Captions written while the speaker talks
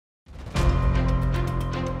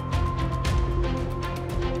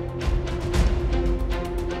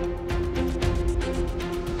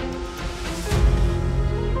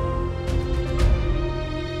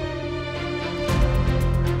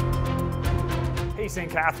Hey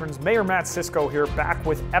St. Catharines, Mayor Matt Cisco here, back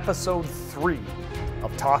with episode 3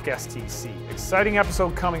 of talkSTC. Exciting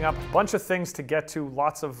episode coming up, a bunch of things to get to,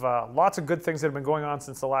 lots of good things that have been going on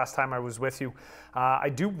since the last time I was with you. I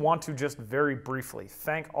do want to just very briefly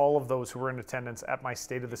thank all of those who were in attendance at my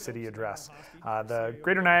State of the City address. The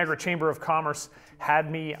Greater Niagara Chamber of Commerce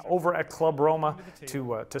had me over at Club Roma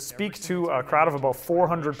to speak to a crowd of about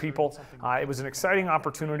 400 people. It was an exciting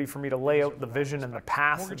opportunity for me to lay out the vision and the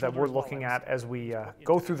path that we're looking at as we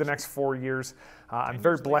go through the next 4 years. I'm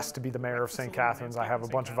very blessed to be the mayor of St. Catharines. I have a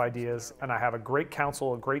bunch of ideas, and I have a great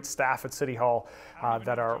council, a great staff at City Hall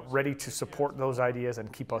that are ready to support those ideas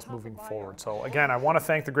and keep us moving forward. So again, I want to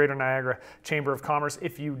thank the Greater Niagara Chamber of Commerce.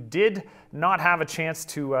 If you did not have a chance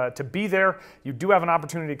to be there, you do have an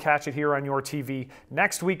opportunity to catch it here on your TV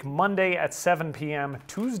next week, Monday at 7 p.m.,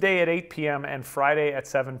 Tuesday at 8 p.m., and Friday at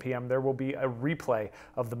 7 p.m. There will be a replay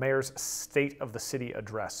of the mayor's State of the City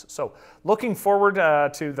address. So looking forward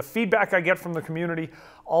to the feedback I get from the community,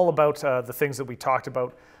 all about the things that we talked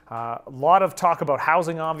about. A lot of talk about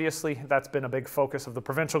housing, obviously. That's been a big focus of the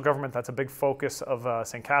provincial government. That's a big focus of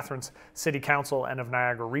St. Catharines City Council and of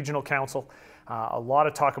Niagara Regional Council. A lot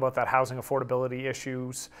of talk about that housing affordability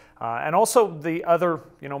issues and also the other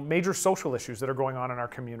major social issues that are going on in our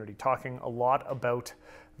community, talking a lot about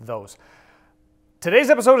those.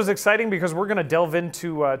 Today's episode is exciting because we're going to delve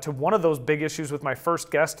into to one of those big issues with my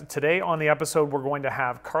first guest. Today on the episode, we're going to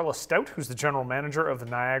have Carla Stout, who's the general manager of the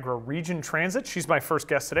Niagara Region Transit. She's my first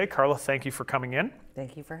guest today. Carla, thank you for coming in.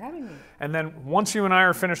 Thank you for having me. And then once you and I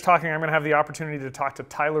are finished talking, I'm going to have the opportunity to talk to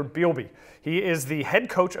Tyler Bielby. He is the head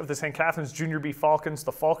coach of the St. Catharines Jr. Falcons.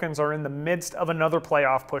 The Falcons are in the midst of another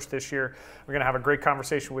playoff push this year. We're going to have a great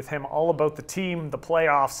conversation with him all about the team, the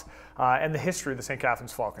playoffs, and the history of the St.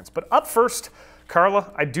 Catharines Falcons. But up first,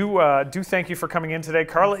 Carla, I do thank you for coming in today.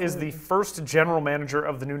 Carla is the first general manager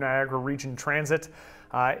of the new Niagara Region Transit.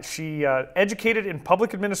 She educated in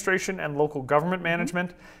public administration and local government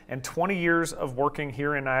management, and 20 years of working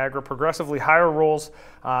here in Niagara, progressively higher roles,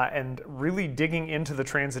 and really digging into the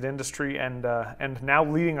transit industry and now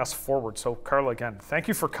leading us forward. So Carla, again, thank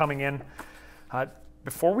you for coming in.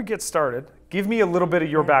 Before we get started, give me a little bit of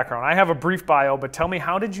your background. I have a brief bio, but tell me,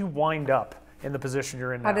 how did you wind up in the position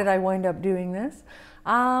you're in now? How did I wind up doing this?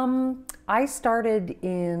 I started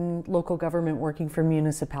in local government working for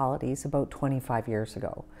municipalities about 25 years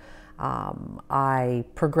ago. I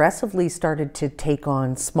progressively started to take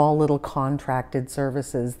on small little contracted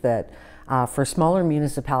services that for smaller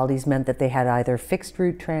municipalities meant that they had either fixed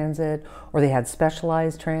route transit or they had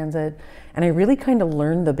specialized transit. And I really kind of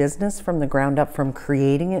learned the business from the ground up, from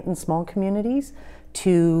creating it in small communities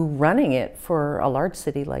to running it for a large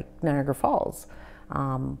city like Niagara Falls.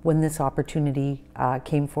 When this opportunity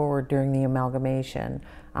came forward during the amalgamation,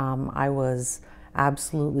 I was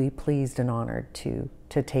absolutely pleased and honored to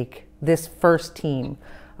take this first team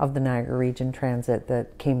of the Niagara Region Transit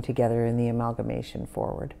that came together in the amalgamation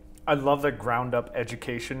forward. I love the ground up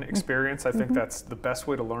education experience. I think that's the best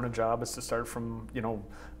way to learn a job, is to start from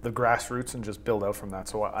the grassroots and just build out from that.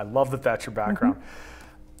 So I love that that's your background.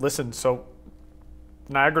 Listen, so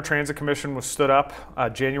Niagara Transit Commission was stood up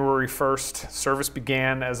January 1st. Service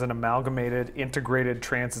began as an amalgamated, integrated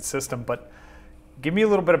transit system. But give me a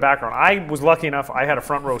little bit of background. I was lucky enough, I had a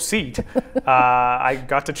front row seat. I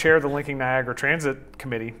got to chair the Linking Niagara Transit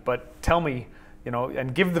Committee. But tell me,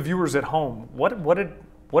 and give the viewers at home, what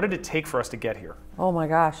did it take for us to get here? Oh my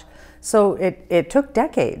gosh. So it took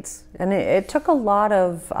decades, and it took a lot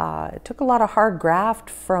of hard graft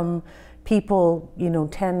from people,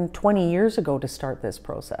 10, 20 years ago to start this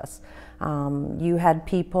process. You had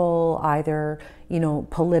people either,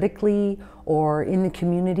 politically or in the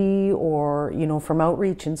community or, from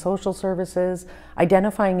outreach and social services,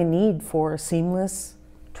 identifying a need for seamless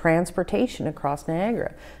transportation across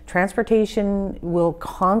Niagara. Transportation will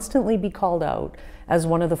constantly be called out as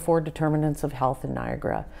one of the 4 determinants of health in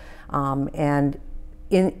Niagara. And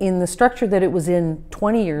in the structure that it was in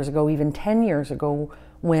 20 years ago, even 10 years ago,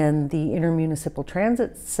 when the intermunicipal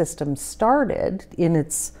transit system started in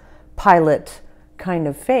its pilot kind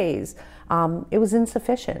of phase, it was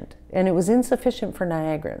insufficient. And it was insufficient for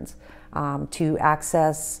Niagarans to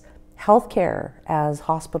access healthcare as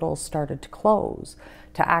hospitals started to close,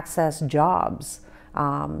 to access jobs.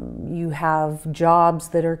 You have jobs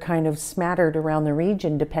that are kind of smattered around the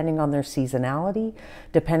region depending on their seasonality,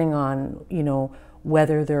 depending on,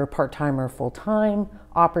 whether they're part-time or full-time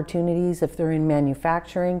opportunities. If they're in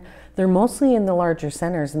manufacturing, they're mostly in the larger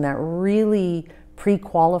centers, and that really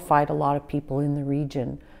pre-qualified a lot of people in the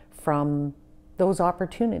region from those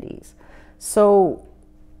opportunities. So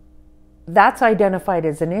that's identified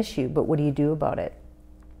as an issue, but what do you do about it?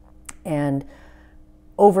 And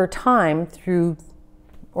over time, through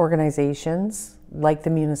organizations like the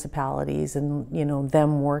municipalities and, you know,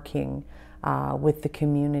 them working with the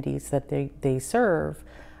communities that they serve,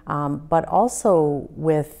 but also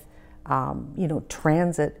with, you know,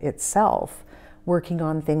 transit itself, working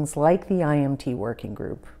on things like the IMT working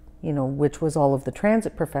group, you know, which was all of the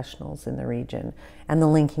transit professionals in the region, and the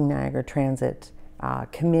Linking Niagara Transit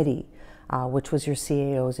Committee, which was your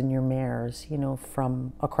CAOs and your mayors, you know,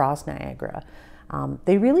 from across Niagara.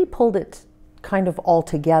 They really pulled it kind of all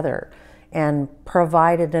together and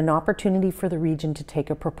provided an opportunity for the region to take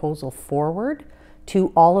a proposal forward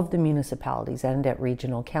to all of the municipalities and at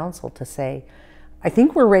regional council to say, I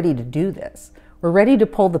think we're ready to do this. We're ready to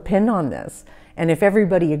pull the pin on this. And if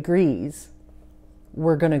everybody agrees,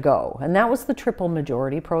 we're going to go. And that was the triple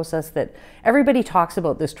majority process that everybody talks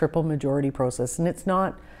about, this triple majority process. And it's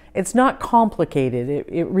not complicated.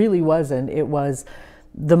 It really wasn't. It was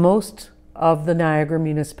the most of the Niagara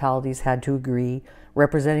municipalities had to agree,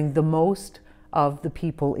 representing the most of the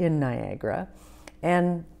people in Niagara.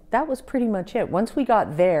 And that was pretty much it. Once we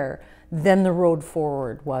got there, then the road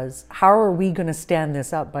forward was, how are we going to stand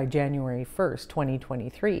this up by January 1st,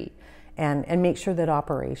 2023, and make sure that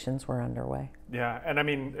operations were underway. Yeah, and I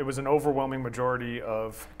mean, it was an overwhelming majority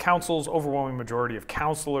of councils, overwhelming majority of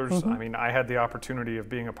councillors. I mean, I had the opportunity of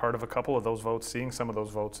being a part of a couple of those votes, seeing some of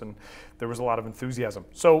those votes, and there was a lot of enthusiasm.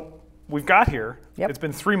 So we've got here. Yep. It's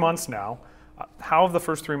been 3 months now. How have the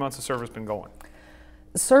first 3 months of service been going?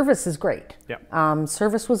 Service is great. Yeah.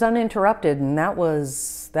 Service was uninterrupted, and that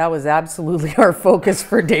was absolutely our focus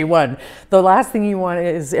for day one. The last thing you want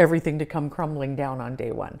is everything to come crumbling down on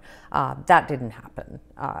day one. That didn't happen.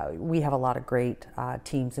 We have a lot of great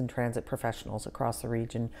teams and transit professionals across the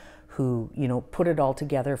region who, you know, put it all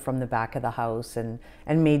together from the back of the house and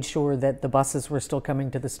made sure that the buses were still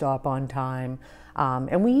coming to the stop on time.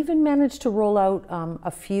 And we even managed to roll out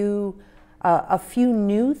a few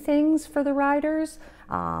new things for the riders.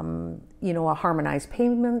 You know, a harmonized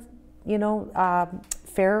payment, you know,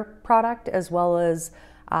 fare product, as well as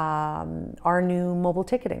our new mobile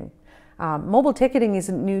ticketing. Mobile ticketing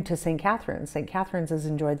isn't new to St. Catharines. St. Catharines has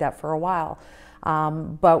enjoyed that for a while.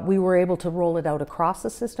 But we were able to roll it out across the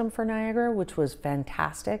system for Niagara, which was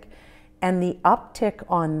fantastic. And the uptick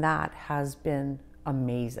on that has been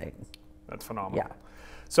amazing. That's phenomenal. Yeah.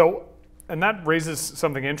 So, and that raises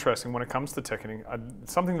something interesting when it comes to ticketing,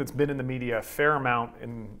 something that's been in the media a fair amount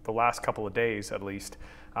in the last couple of days at least,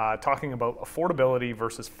 talking about affordability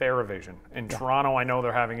versus fare evasion. In Toronto, I know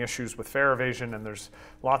they're having issues with fare evasion, and there's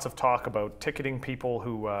lots of talk about ticketing people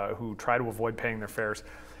who try to avoid paying their fares.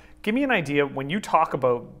 Give me an idea, when you talk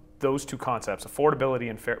about those two concepts, affordability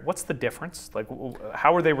and fare, what's the difference? Like,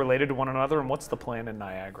 how are they related to one another, and what's the plan in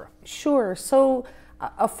Niagara? Sure. So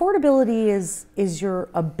affordability is your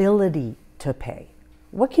ability to pay.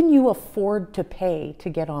 What can you afford to pay to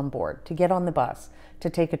get on board, to get on the bus, to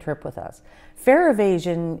take a trip with us? Fare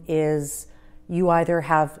evasion is you either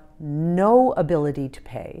have no ability to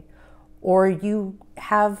pay, or you're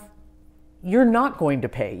not going to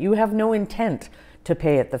pay. You have no intent to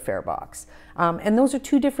pay at the fare box. And those are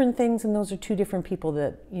two different things, and those are two different people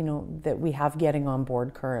that, you know, that we have getting on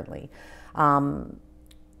board currently.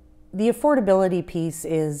 The affordability piece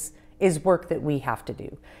is work that we have to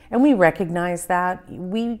do. And we recognize that.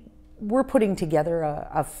 We're putting together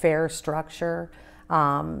a fare structure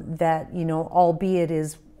that, you know, albeit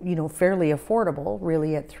is, you know, fairly affordable,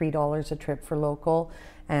 really at $3 a trip for local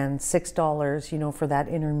and $6, you know, for that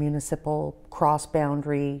intermunicipal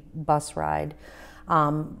cross-boundary bus ride.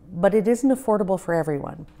 But it isn't affordable for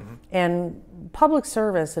everyone. And public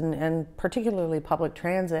service, and particularly public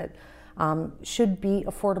transit, should be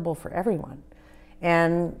affordable for everyone.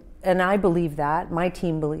 And I believe that, my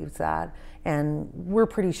team believes that, and we're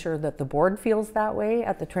pretty sure that the board feels that way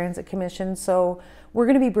at the Transit Commission. So we're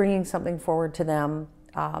going to be bringing something forward to them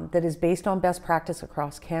that is based on best practice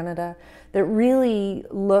across Canada, that really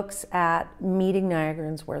looks at meeting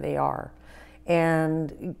Niagarans where they are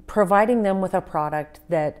and providing them with a product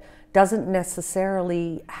that doesn't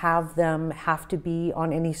necessarily have them have to be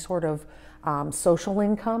on any sort of social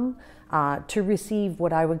income to receive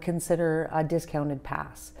what I would consider a discounted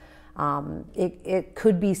pass. It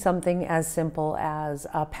could be something as simple as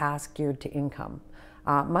a pass geared to income,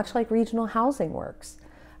 much like regional housing works.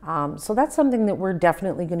 So that's something that we're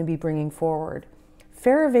definitely going to be bringing forward.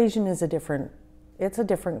 Fare evasion is a different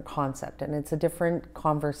concept, and it's a different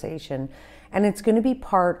conversation, and it's going to be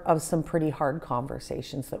part of some pretty hard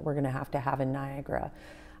conversations that we're going to have in Niagara.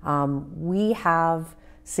 We have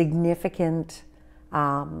significant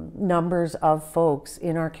numbers of folks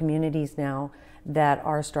in our communities now that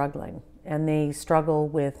are struggling, and they struggle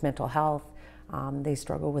with mental health. They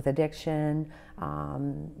struggle with addiction.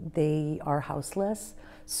 They are houseless.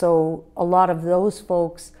 So a lot of those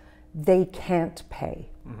folks, they can't pay.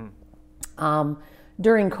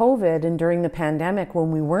 During COVID and during the pandemic,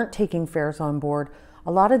 when we weren't taking fares on board,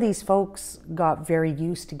 a lot of these folks got very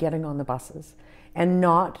used to getting on the buses and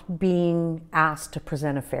not being asked to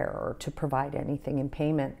present a fare or to provide anything in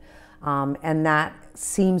payment. And that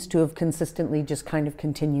seems to have consistently just kind of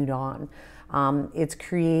continued on. It's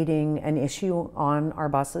creating an issue on our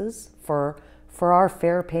buses for our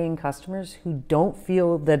fare-paying customers who don't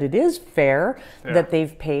feel that it is fair that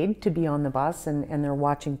they've paid to be on the bus, and they're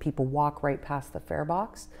watching people walk right past the fare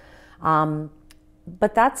box.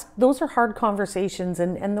 But those are hard conversations,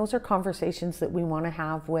 and those are conversations that we want to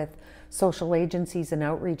have with social agencies and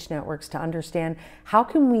outreach networks to understand how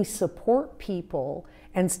can we support people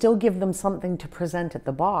and still give them something to present at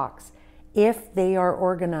the box if they are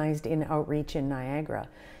organized in outreach in Niagara.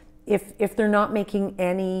 If they're not making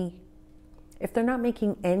any,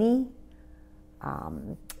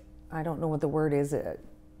 I don't know what the word is,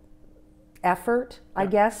 effort, I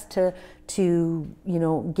guess, to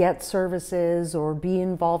get services or be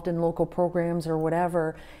involved in local programs or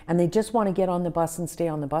whatever, and they just want to get on the bus and stay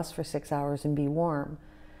on the bus for 6 hours and be warm,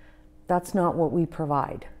 that's not what we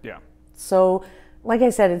provide. Yeah. So, like I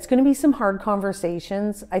said, it's going to be some hard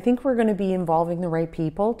conversations. I think we're going to be involving the right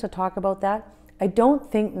people to talk about that. I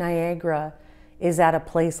don't think Niagara is at a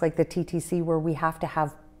place like the TTC where we have to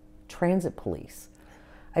have transit police.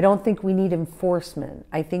 I don't think we need enforcement.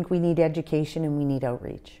 I think we need education and we need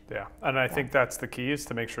outreach. Yeah, and I think that's the key, is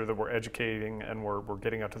to make sure that we're educating and we're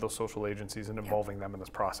getting out to those social agencies and involving them in this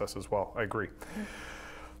process as well. I agree.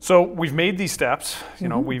 So we've made these steps. You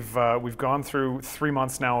know, we've gone through 3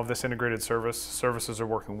 months now of this integrated service. Services are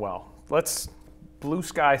working well. Let's blue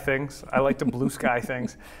sky things. I like to blue sky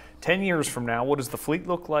things. 10 years from now, what does the fleet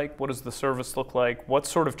look like? What does the service look like? What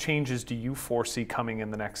sort of changes do you foresee coming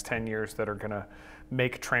in the next 10 years that are going to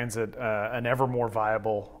make transit an ever more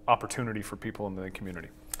viable opportunity for people in the community?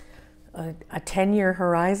 A 10-year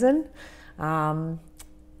horizon.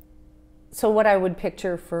 So what I would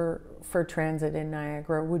picture for transit in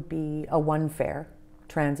Niagara would be a one-fare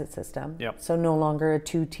transit system. Yep. So no longer a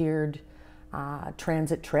two-tiered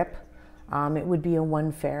transit trip. It would be a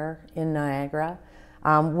one-fare in Niagara.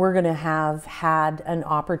 We're going to have had an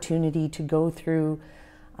opportunity to go through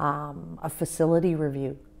a facility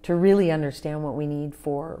review to really understand what we need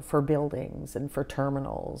for buildings and for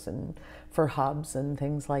terminals and for hubs and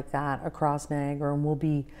things like that across Niagara. And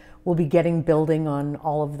we'll be getting building on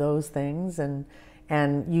all of those things and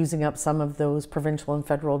using up some of those provincial and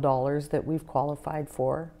federal dollars that we've qualified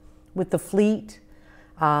for. With the fleet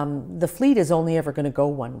is only ever going to go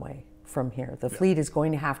one way from here. The fleet is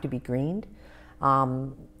going to have to be greened.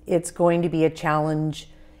 It's going to be a challenge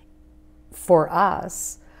for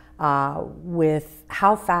us with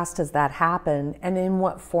how fast does that happen and in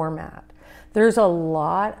what format. There's a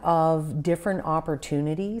lot of different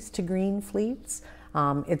opportunities to green fleets.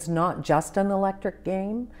 It's not just an electric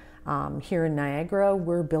game. Here in Niagara,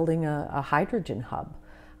 we're building a hydrogen hub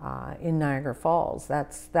in Niagara Falls.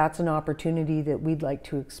 That's an opportunity that we'd like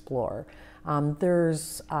to explore.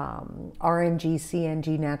 There's RNG,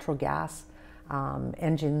 CNG, natural gas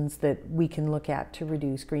engines that we can look at to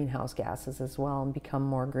reduce greenhouse gases as well and become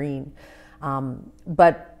more green.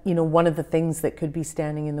 But one of the things that could be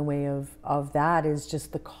standing in the way of that is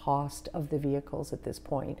just the cost of the vehicles at this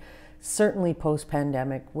point. Certainly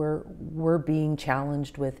post-pandemic, we're being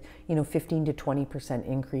challenged with 15 to 20%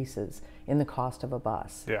 increases in the cost of a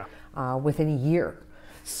bus within a year.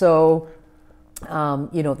 So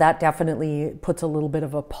that definitely puts a little bit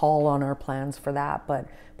of a pall on our plans for that, but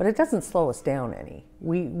it doesn't slow us down any.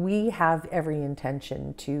 We have every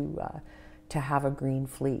intention to have a green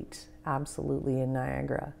fleet, absolutely, in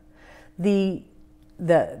Niagara. The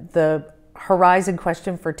horizon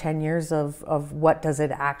question for 10 years of what does it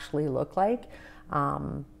actually look like,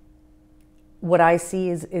 what I see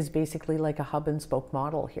is basically like a hub and spoke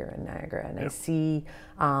model here in Niagara, and I see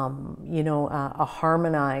a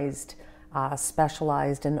harmonized,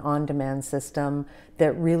 specialized and on-demand system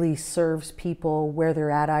that really serves people where they're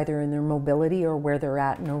at, either in their mobility or where they're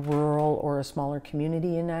at in a rural or a smaller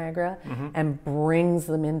community in Niagara, and brings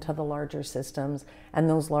them into the larger systems. And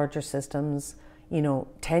those larger systems,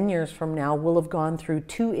 10 years from now, will have gone through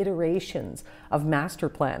 2 iterations of master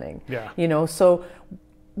planning. So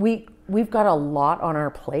we've got a lot on our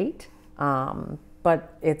plate,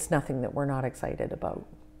 but it's nothing that we're not excited about.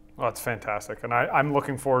 Well, that's fantastic, and I'm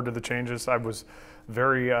looking forward to the changes. I was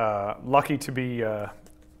very lucky to be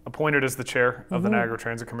appointed as the chair of the Niagara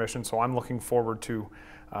Transit Commission, so I'm looking forward to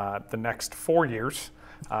the next 4 years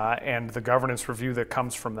and the governance review that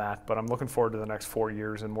comes from that. But I'm looking forward to the next 4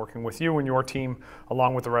 years and working with you and your team,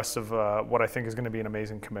 along with the rest of what I think is going to be an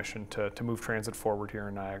amazing commission to move transit forward here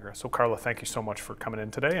in Niagara. So Carla, thank you so much for coming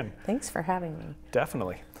in today. And thanks for having me.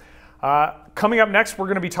 Definitely. Coming up next, we're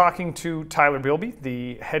going to be talking to Tyler Bielby,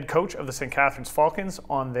 the head coach of the St. Catharines Falcons,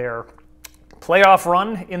 on their playoff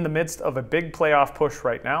run in the midst of a big playoff push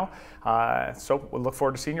right now. So we'll look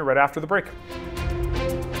forward to seeing you right after the break.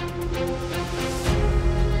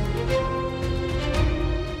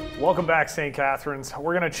 Welcome back, St. Catharines.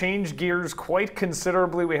 We're going to change gears quite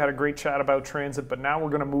considerably. We had a great chat about transit, but now we're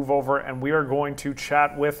going to move over and we are going to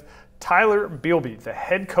chat with Tyler Bielby, the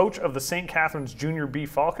head coach of the St. Catharines Jr. B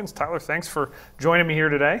Falcons. Tyler, thanks for joining me here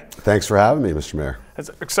today. Thanks for having me, Mr. Mayor. It's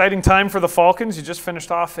an exciting time for the Falcons. You just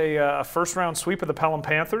finished off a first-round sweep of the Pelham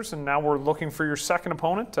Panthers, and now we're looking for your second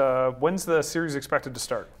opponent. When's the series expected to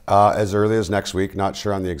start? As early as next week. Not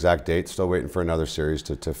sure on the exact date. Still waiting for another series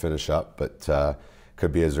to finish up, but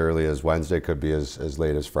could be as early as Wednesday, could be as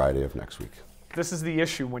late as Friday of next week. This is the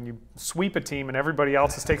issue when you sweep a team and everybody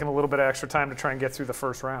else is taking a little bit of extra time to try and get through the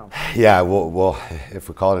first round. Yeah, we'll if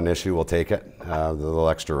we call it an issue, we'll take it. The little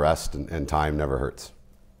extra rest and time never hurts.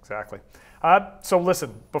 Exactly. So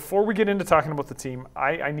listen, before we get into talking about the team,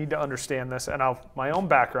 I need to understand this, and my own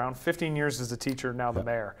background, 15 years as a teacher, now the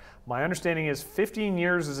mayor. My understanding is 15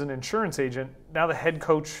 years as an insurance agent, now the head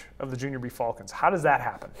coach of the Junior B Falcons. How does that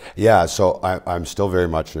happen? Yeah, so I'm still very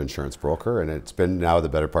much an insurance broker, and it's been now the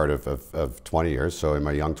better part of 20 years. So in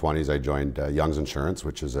my young 20s, I joined Young's Insurance,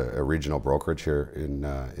 which is a regional brokerage here in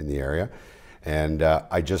the area. And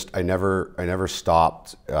I never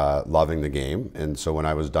stopped loving the game. And so when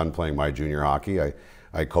I was done playing my junior hockey,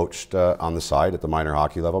 I coached on the side at the minor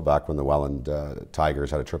hockey level back when the Welland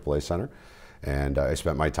Tigers had a AAA center. And I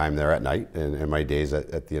spent my time there at night and my days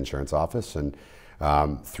at the insurance office. And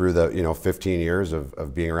through the 15 years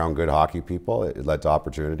of being around good hockey people, it led to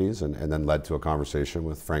opportunities and then led to a conversation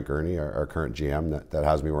with Frank Gurney, our current GM, that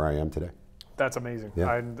has me where I am today. That's amazing.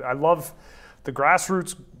 Yeah. I love the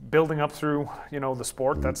grassroots building up through, the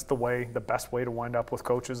sport. Mm-hmm. That's the best way to wind up with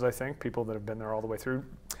coaches, I think. People that have been there all the way through.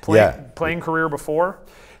 Playing career before?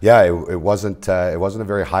 Yeah, it wasn't a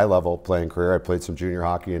very high level playing career. I played some junior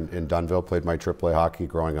hockey in Dunnville, played my AAA hockey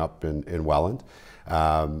growing up in Welland.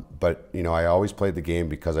 But I always played the game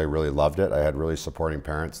because I really loved it. I had really supporting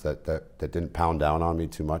parents that didn't pound down on me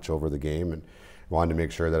too much over the game and wanted to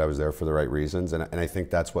make sure that I was there for the right reasons. And I think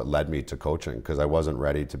that's what led me to coaching, because I wasn't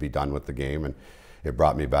ready to be done with the game. And it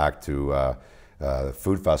brought me back to the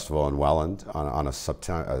food festival in Welland on a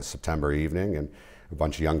September evening. And a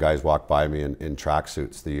bunch of young guys walked by me in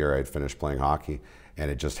tracksuits the year I'd finished playing hockey.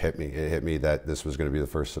 And it just hit me. It hit me that this was going to be the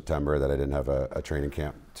first September that I didn't have a training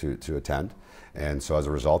camp to attend. And so as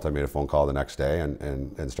a result, I made a phone call the next day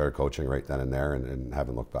and started coaching right then and there and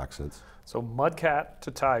haven't looked back since. So Mudcat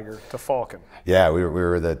to Tiger to Falcon. Yeah, we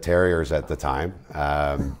were the Terriers at the time,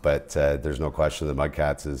 but there's no question the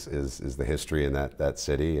Mudcats is the history in that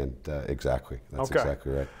city, and exactly, that's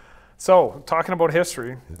exactly right. So talking about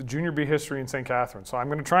history, the Junior B history in St. Catharines. So I'm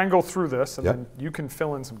going to try and go through this, and then you can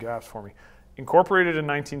fill in some gaps for me. Incorporated in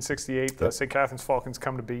 1968, the St. Catharines Falcons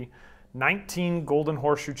come to be 19 Golden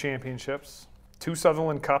Horseshoe Championships, 2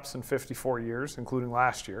 Sutherland Cups in 54 years, including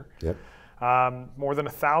last year. Yep. More than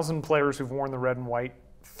 1,000 players who've worn the red and white,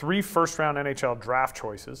 3 first-round NHL draft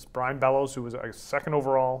choices. Brian Bellows, who was second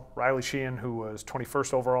overall, Riley Sheehan, who was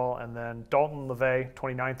 21st overall, and then Dalton LeVay,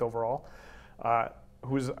 29th overall,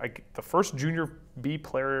 who was the first Junior B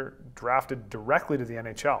player drafted directly to the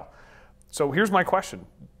NHL. So here's my question.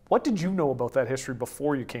 What did you know about that history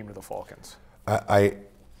before you came to the Falcons?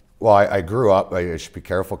 Well, I grew up, I should be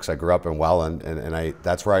careful because I grew up in Welland, and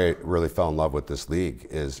that's where I really fell in love with this league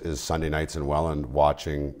is Sunday nights in Welland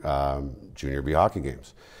watching Junior B hockey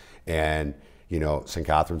games. And, St.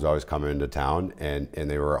 Catharines always come into town, and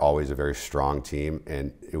they were always a very strong team,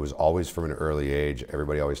 and it was always from an early age,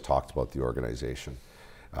 everybody always talked about the organization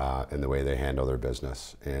and the way they handle their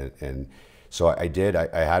business. And so I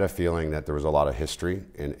had a feeling that there was a lot of history,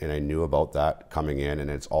 and I knew about that coming in, and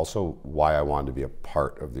it's also why I wanted to be a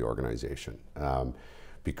part of the organization.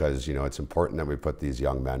 Because, it's important that we put these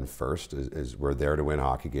young men first, is we're there to win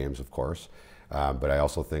hockey games, of course, but I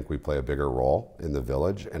also think we play a bigger role in the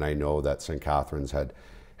village, and I know that St. Catharines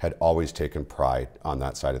had always taken pride on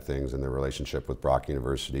that side of things and their relationship with Brock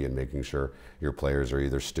University and making sure your players are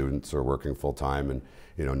either students or working full-time and,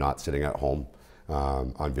 not sitting at home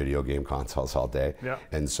on video game consoles all day. Yeah.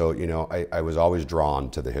 And so, I was always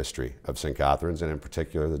drawn to the history of St. Catharines, and in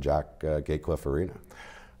particular the Jack Gatecliff Arena.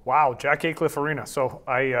 Wow, Jack Gatecliff Arena. So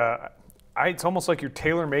It's almost like you're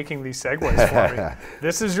tailor-making these segues for me.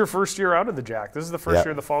 This is your first year out of the Jack. This is the first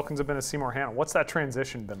year the Falcons have been at Seymour Hannah. What's that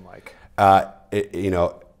transition been like?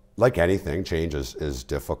 Like anything, change is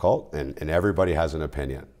difficult, and everybody has an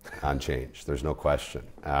opinion on change. There's no question.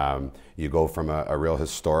 You go from a real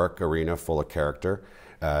historic arena full of character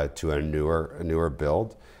to a newer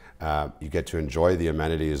build. You get to enjoy the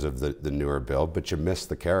amenities of the newer build, but you miss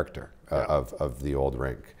the character of the old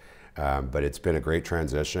rink. But it's been a great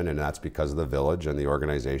transition, and that's because of the village and the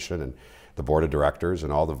organization and the board of directors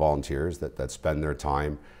and all the volunteers that spend their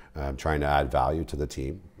time trying to add value to the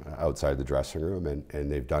team outside the dressing room,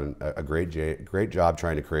 and they've done a great job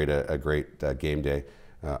trying to create a great game day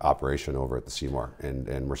operation over at the Seymour,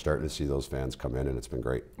 and we're starting to see those fans come in, and it's been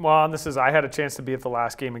great. Well, and I had a chance to be at the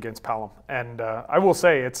last game against Pelham, and I will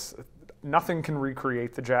say nothing can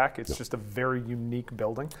recreate the Jack. It's just a very unique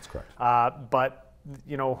building. That's correct. But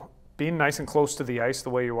being nice and close to the ice the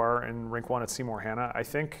way you are in Rink 1 at Seymour Hannah, I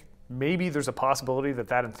think maybe there's a possibility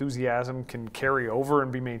that enthusiasm can carry over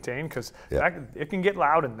and be maintained, because it can get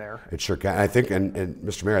loud in there. It sure can. I think, and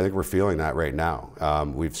Mr. Mayor, I think we're feeling that right now.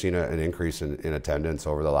 We've seen an increase in attendance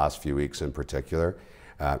over the last few weeks in particular,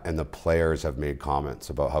 and the players have made comments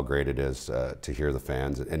about how great it is to hear the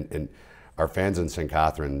fans. And our fans in St.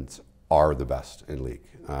 Catharines are the best in league.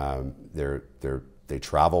 They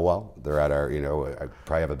travel well. They're at our, I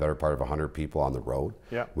probably have a better part of 100 people on the road.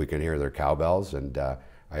 Yeah. We can hear their cowbells, and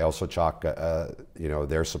I also chalk,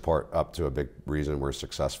 their support up to a big reason we're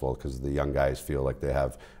successful, because the young guys feel like they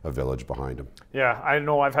have a village behind them. Yeah, I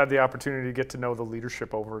know I've had the opportunity to get to know the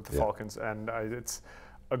leadership over at the Falcons, and it's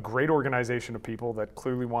a great organization of people that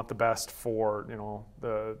clearly want the best for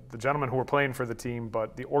the gentlemen who are playing for the team,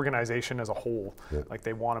 but the organization as a whole. Yeah. Like,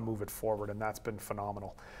 they want to move it forward, and that's been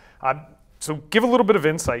phenomenal. So give a little bit of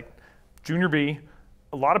insight. Junior B,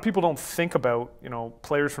 a lot of people don't think about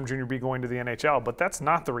players from Junior B going to the NHL, but that's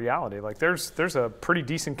not the reality. Like, there's a pretty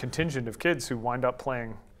decent contingent of kids who wind up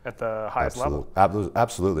playing at the highest level.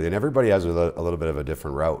 Absolutely, and everybody has a little bit of a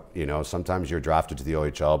different route. Sometimes you're drafted to the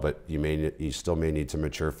OHL, but you still may need to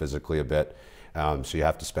mature physically a bit. So you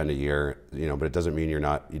have to spend a year, but it doesn't mean you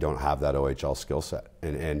don't have that OHL skill set.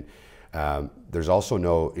 And there's also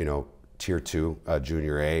no Tier 2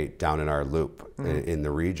 Junior A down in our loop in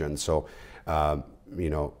the region. So.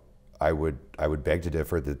 I would beg to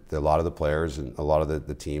differ that a lot of the players and a lot of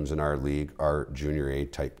the teams in our league are Junior A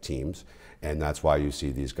type teams, and that's why you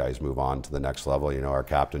see these guys move on to the next level. Our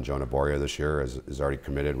captain, Jonah Boria, this year is already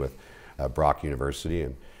committed with Brock University,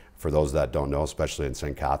 and for those that don't know, especially in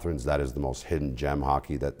St. Catharines, that is the most hidden gem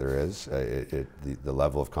hockey that there is. The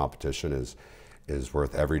level of competition is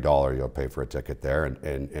worth every dollar you'll pay for a ticket there,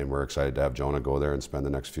 and we're excited to have Jonah go there and spend the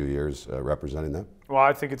next few years representing them. Well,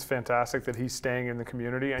 I think it's fantastic that he's staying in the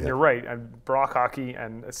community, and you're right. And Brock hockey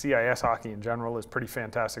and CIS hockey in general is pretty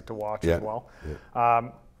fantastic to watch as well. Yeah.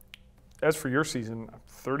 As for your season,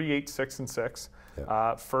 38-6-6,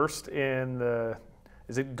 first in the.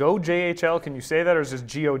 Is it Go JHL? Can you say that, or is it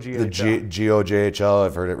just Go JHL? The Go JHL,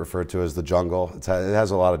 I've heard it referred to as the Jungle. It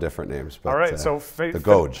has a lot of different names. But, all right, so the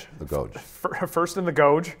Goj. First in the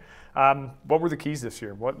Goj. What were the keys this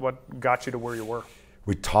year? What got you to where you were?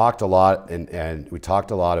 We talked a lot, and we talked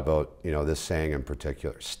a lot about this saying in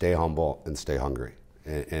particular: stay humble and stay hungry.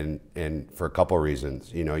 And for a couple of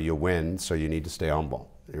reasons, you win, so you need to stay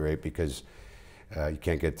humble, right? Because you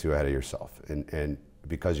can't get too ahead of yourself, and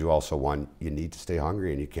because you also won, you need to stay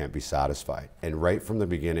hungry, and you can't be satisfied. And right from the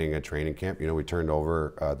beginning at training camp, we turned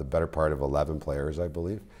over the better part of 11 players, I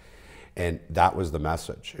believe. And that was the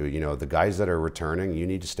message. The guys that are returning, you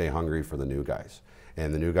need to stay hungry for the new guys.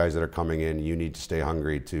 And the new guys that are coming in, you need to stay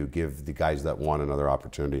hungry to give the guys that won another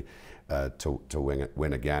opportunity to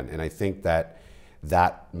win again. And I think that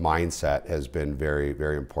mindset has been very,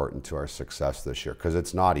 very important to our success this year, because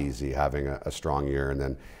it's not easy having a strong year and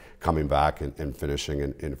then coming back and finishing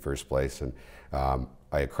in first place. And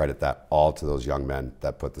I accredit that all to those young men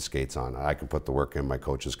that put the skates on. I can put the work in, my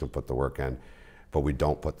coaches can put the work in, but we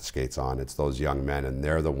don't put the skates on. It's those young men, and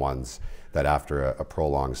they're the ones that after a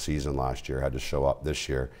prolonged season last year had to show up this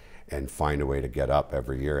year and find a way to get up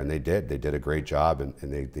every year. And they did. They did a great job, and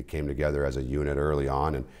they came together as a unit early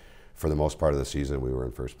on. And for the most part of the season, we were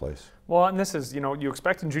in first place. Well, and this is, you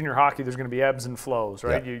expect in junior hockey there's going to be ebbs and flows,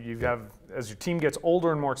 right? Yeah. You have, as your team gets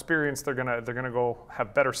older and more experienced, they're gonna go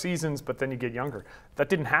have better seasons, but then you get younger. That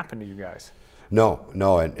didn't happen to you guys. No,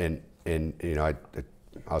 and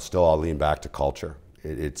I'll lean back to culture.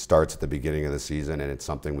 It starts at the beginning of the season, and it's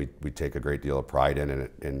something we take a great deal of pride in,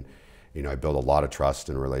 and I build a lot of trust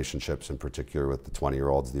and relationships, in particular with the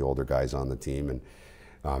 20-year-olds, the older guys on the team, and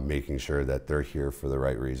making sure that they're here for the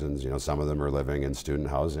right reasons. You know, some of them are living in student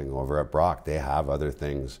housing over at Brock. They have other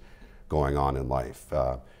things going on in life,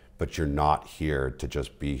 but you're not here to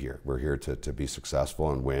just be here. We're here to be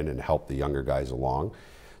successful and win and help the younger guys along.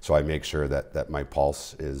 So I make sure that my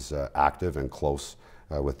pulse is active and close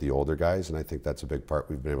with the older guys, and I think that's a big part.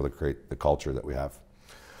 We've been able to create the culture that we have.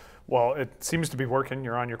 Well, it seems to be working.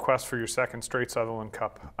 You're on your quest for your second straight Sutherland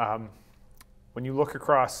Cup. When you look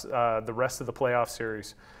across the rest of the playoff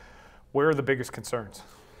series, where are the biggest concerns?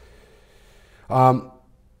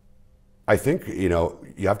 I think, you know,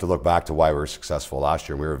 you have to look back to why we were successful last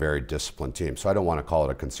year, and we were a very disciplined team. So I don't want to call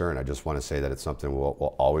it a concern. I just want to say that it's something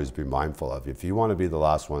we'll always be mindful of. If you want to be the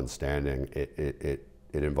last one standing, it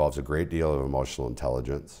involves a great deal of emotional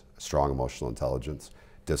intelligence, strong emotional intelligence,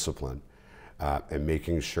 discipline, and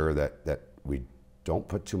making sure that we don't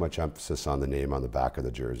put too much emphasis on the name on the back of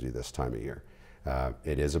the jersey this time of year.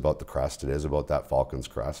 It is about the crest. It is about that Falcons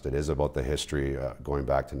crest. It is about the history going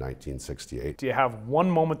back to 1968. Do you have one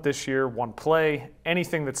moment this year, one play,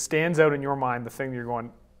 anything that stands out in your mind, the thing that you're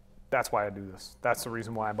going, that's why I do this. That's the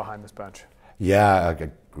reason why I'm behind this bench? Yeah,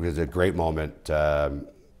 it was a great moment.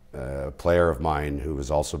 A player of mine who has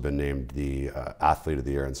also been named the Athlete of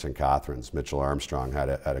the Year in St. Catharines, Mitchell Armstrong, had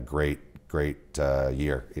a great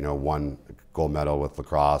year. You know, won gold medal with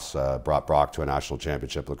lacrosse, brought Brock to a national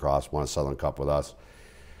championship lacrosse, won a Sutherland Cup with us.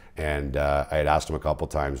 And I had asked him a couple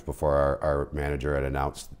times before our manager had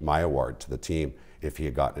announced my award to the team if he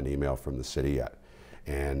had gotten an email from the city yet.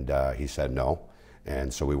 And he said no.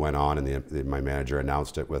 And so we went on, and my manager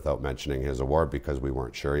announced it without mentioning his award because we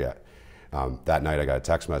weren't sure yet. That night I got a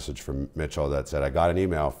text message from Mitchell that said, I got an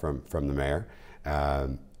email from the mayor.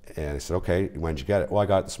 And I said, okay, when'd you get it? Well, I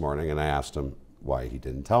got it this morning, and I asked him why he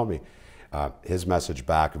didn't tell me. His message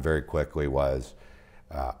back very quickly was,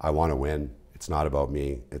 I want to win. It's not about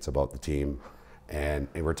me, it's about the team. And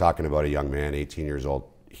we're talking about a young man, 18 years old.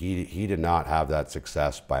 He did not have that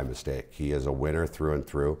success by mistake. He is a winner through and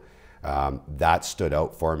through. That stood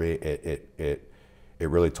out for me. It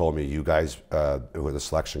really told me you guys, with the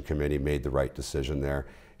selection committee, made the right decision there.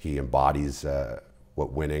 He embodies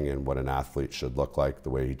what winning and what an athlete should look like, the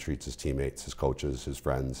way he treats his teammates, his coaches, his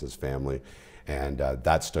friends, his family. And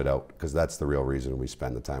that stood out because that's the real reason we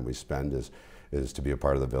spend the time we spend is to be a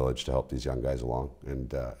part of the village to help these young guys along.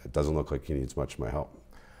 And it doesn't look like he needs much of my help.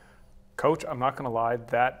 Coach, I'm not going to lie,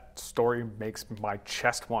 that story makes my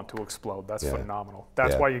chest want to explode. That's phenomenal.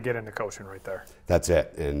 That's why you get into coaching right there. That's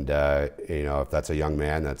it. And, you know, if that's a young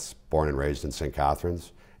man that's born and raised in St.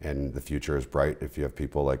 Catharines, and the future is bright if you have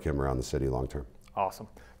people like him around the city long term. Awesome.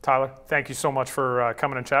 Tyler, thank you so much for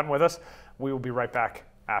coming and chatting with us. We will be right back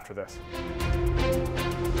after this.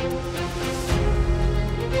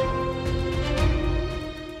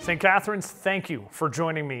 St. Catharines, thank you for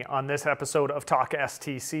joining me on this episode of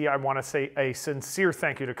talkSTC. I want to say a sincere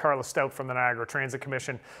thank you to Carla Stout from the Niagara Transit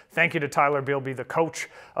Commission. Thank you to Tyler Bielby, the coach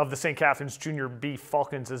of the St. Catharines Jr B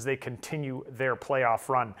Falcons, as they continue their playoff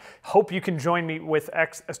run. Hope you can join me with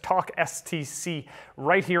talkSTC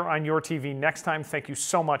right here on your TV next time. Thank you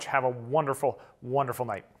so much. Have a wonderful, wonderful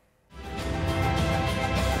night.